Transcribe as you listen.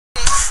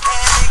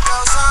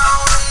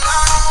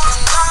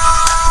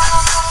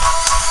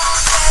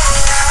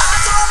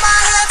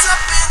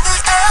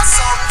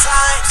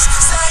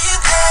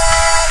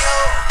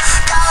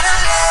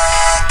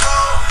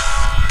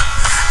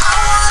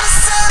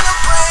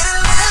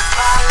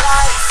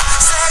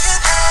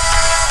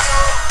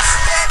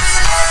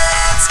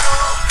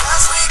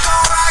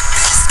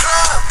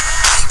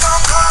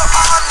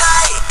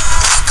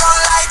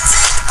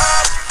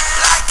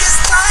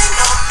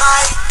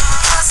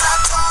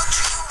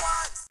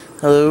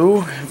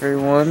Hello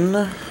everyone,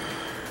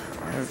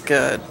 I've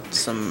got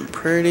some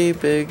pretty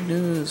big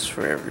news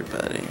for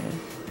everybody.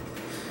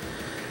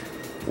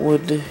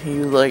 Would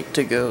you like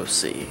to go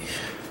see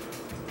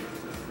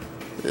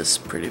this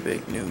pretty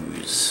big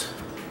news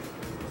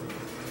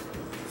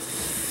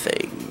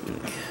thing?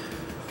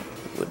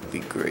 Would be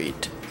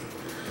great.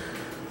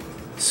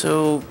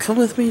 So come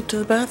with me to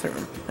the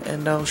bathroom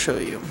and I'll show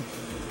you.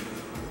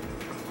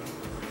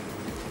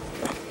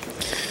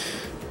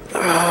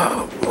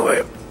 Oh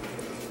boy.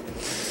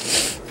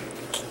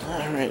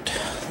 Alright,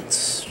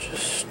 let's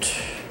just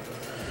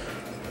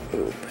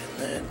open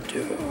that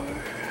door.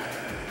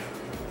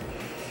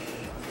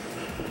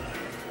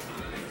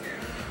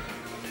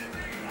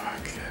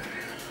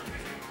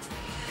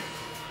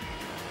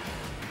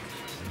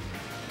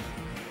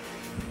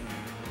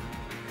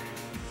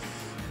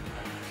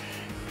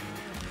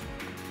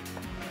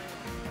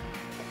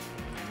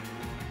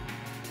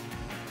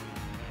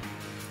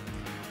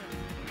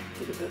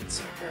 Get a bit,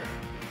 sucker.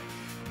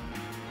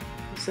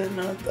 Is that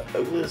not the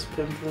ugliest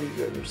pimple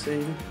you've ever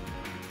seen?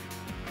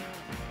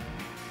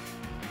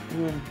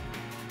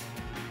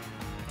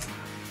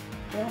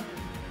 Well,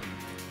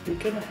 you're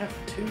gonna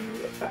have to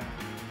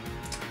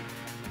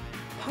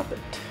pop it.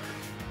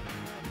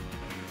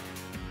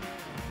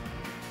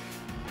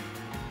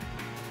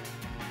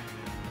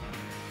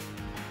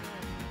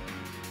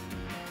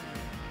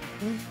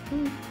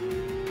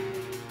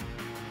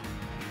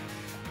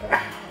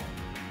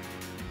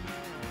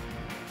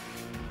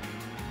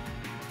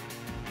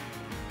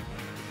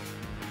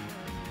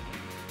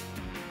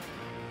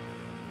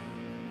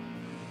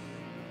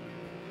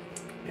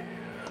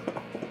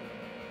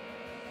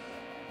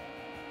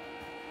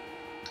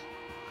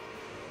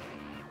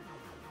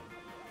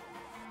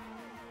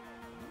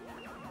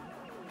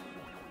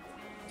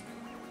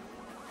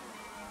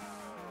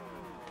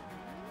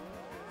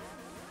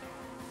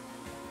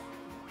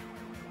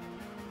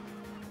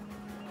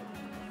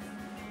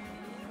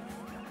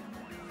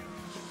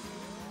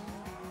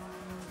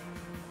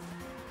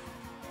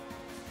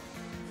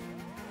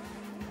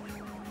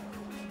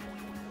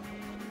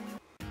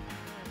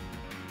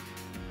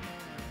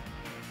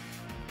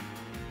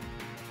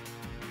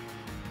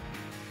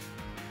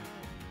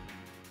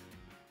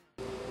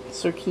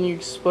 So can you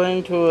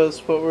explain to us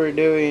what we're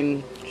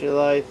doing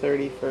July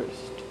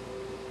 31st?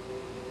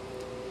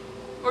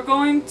 We're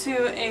going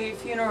to a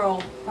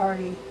funeral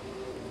party.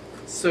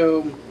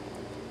 So,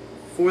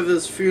 for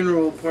this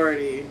funeral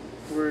party,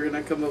 we're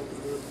gonna come up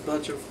with a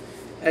bunch of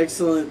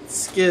excellent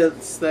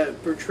skits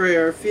that portray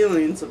our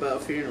feelings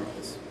about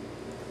funerals.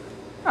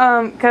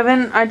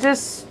 Kevin, I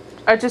just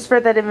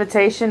read that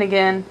invitation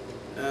again.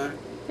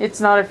 It's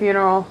not a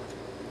funeral.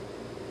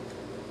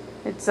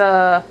 It's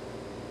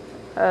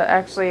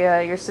actually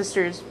your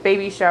sister's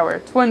baby shower.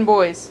 Twin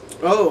boys.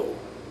 Oh,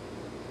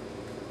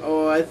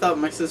 I thought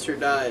my sister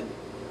died.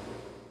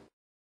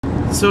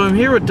 So I'm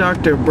here with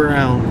Dr.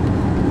 Brown.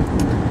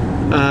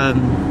 I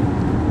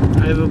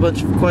have a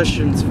bunch of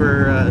questions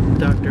for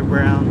Dr.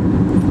 Brown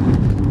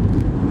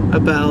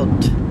about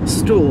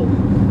stool.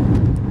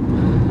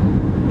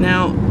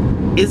 Now,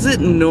 is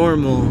it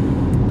normal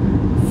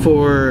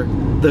for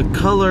the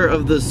color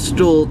of the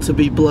stool to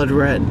be blood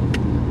red?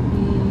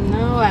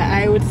 No,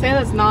 I would say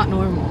that's not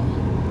normal.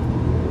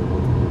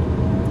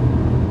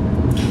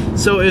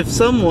 So if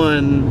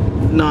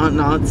someone,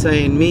 not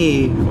saying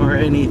me or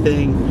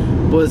anything,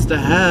 was to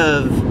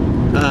have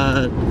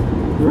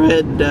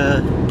red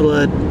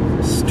blood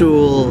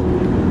stool,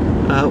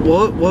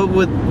 what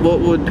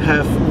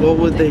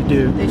would they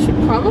do? They should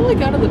probably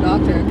go to the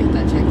doctor and get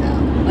that checked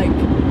out, like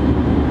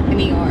an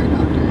ER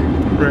doctor.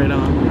 Right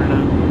on.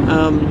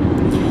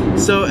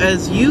 So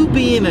as you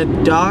being a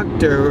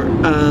doctor,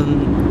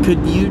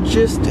 could you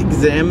just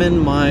examine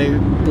my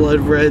blood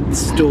red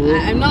stool?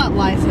 I'm not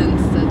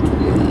licensed to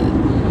do that.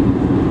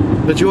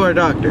 But you are a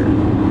doctor.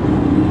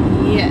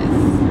 Yes.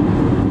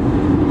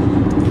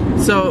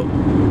 So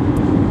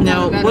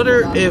now, what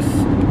are if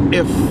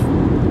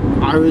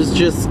I was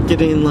just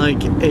getting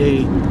like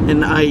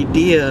an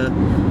idea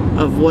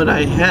of what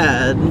I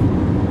had?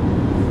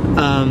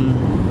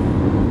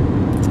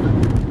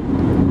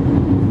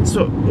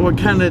 So what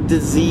kind of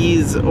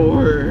disease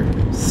or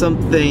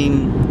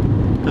something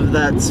of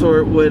that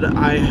sort would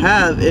I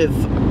have if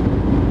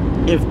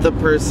the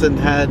person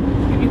had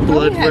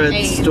blood red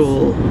AIDS.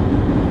 stool?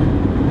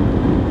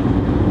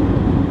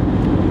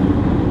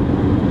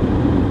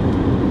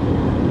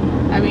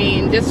 I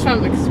mean, just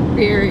from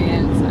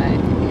experience,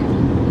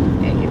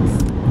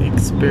 AIDS.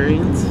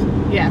 Experience?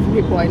 Yeah, from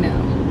people I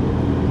know.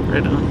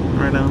 Right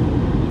on.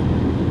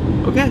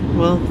 Okay,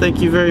 well,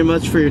 thank you very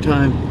much for your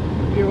time.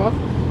 You're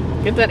welcome.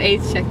 Get that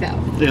AIDS checked out.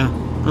 Yeah.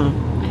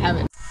 I have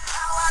it.